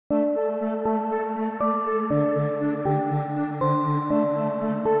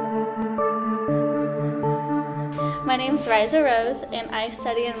name's Risa Rose, and I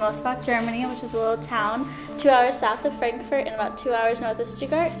study in Mosbach, Germany, which is a little town 2 hours south of Frankfurt and about 2 hours north of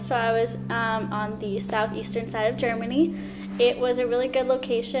Stuttgart. So I was on the southeastern side of Germany. It was a really good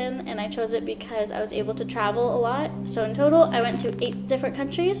location, and I chose it because I was able to travel a lot. So in total, I went to 8 different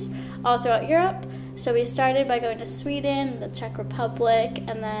countries all throughout Europe. So we started by going to Sweden, the Czech Republic,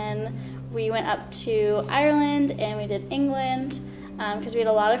 and then we went up to Ireland, and we did England, because we had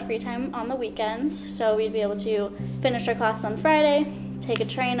a lot of free time on the weekends. So we'd be able to finish our class on Friday, take a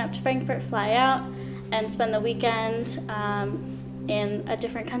train up to Frankfurt, fly out, and spend the weekend in a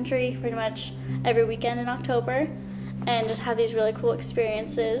different country pretty much every weekend in October, and just have these really cool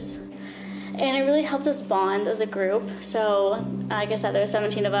experiences. And it really helped us bond as a group. So like I said, there were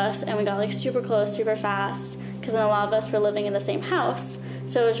 17 of us, and we got like super close, super fast, because then a lot of us were living in the same house.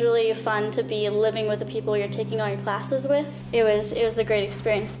 So it was really fun to be living with the people you're taking all your classes with. It was a great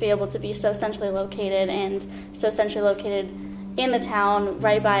experience to be able to be so centrally located, and so centrally located in the town,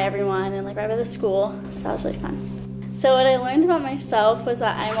 right by everyone, and like right by the school. So that was really fun. So what I learned about myself was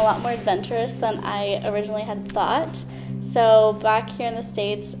that I'm a lot more adventurous than I originally had thought. So back here in the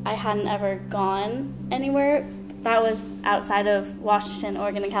States, I hadn't ever gone anywhere that was outside of Washington,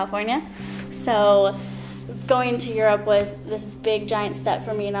 Oregon, and California. So going to Europe was this big giant step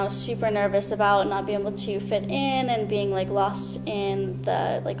for me, and I was super nervous about not being able to fit in and being like lost in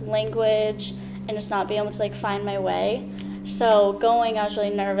the like language and just not being able to like find my way. So going, I was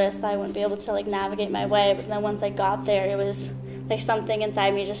really nervous that I wouldn't be able to like navigate my way, but then once I got there, it was like something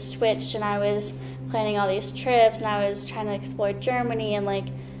inside me just switched, and I was planning all these trips, and I was trying to explore Germany and like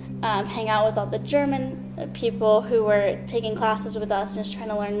hang out with all the German people who were taking classes with us, and just trying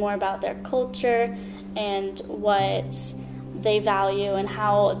to learn more about their culture and what they value and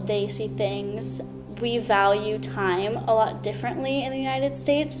how they see things. We value time a lot differently in the United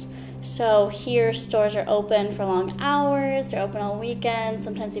States. So here stores are open for long hours, they're open on weekends,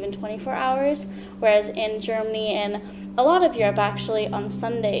 sometimes even 24 hours, whereas in Germany and a lot of Europe actually on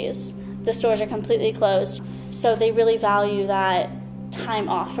Sundays the stores are completely closed. So they really value that time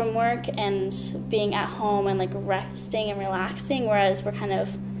off from work and being at home and like resting and relaxing, whereas we're kind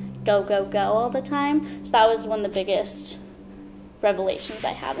of go, go, go all the time. So that was one of the biggest revelations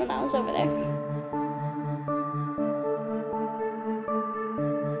I had when I was over there.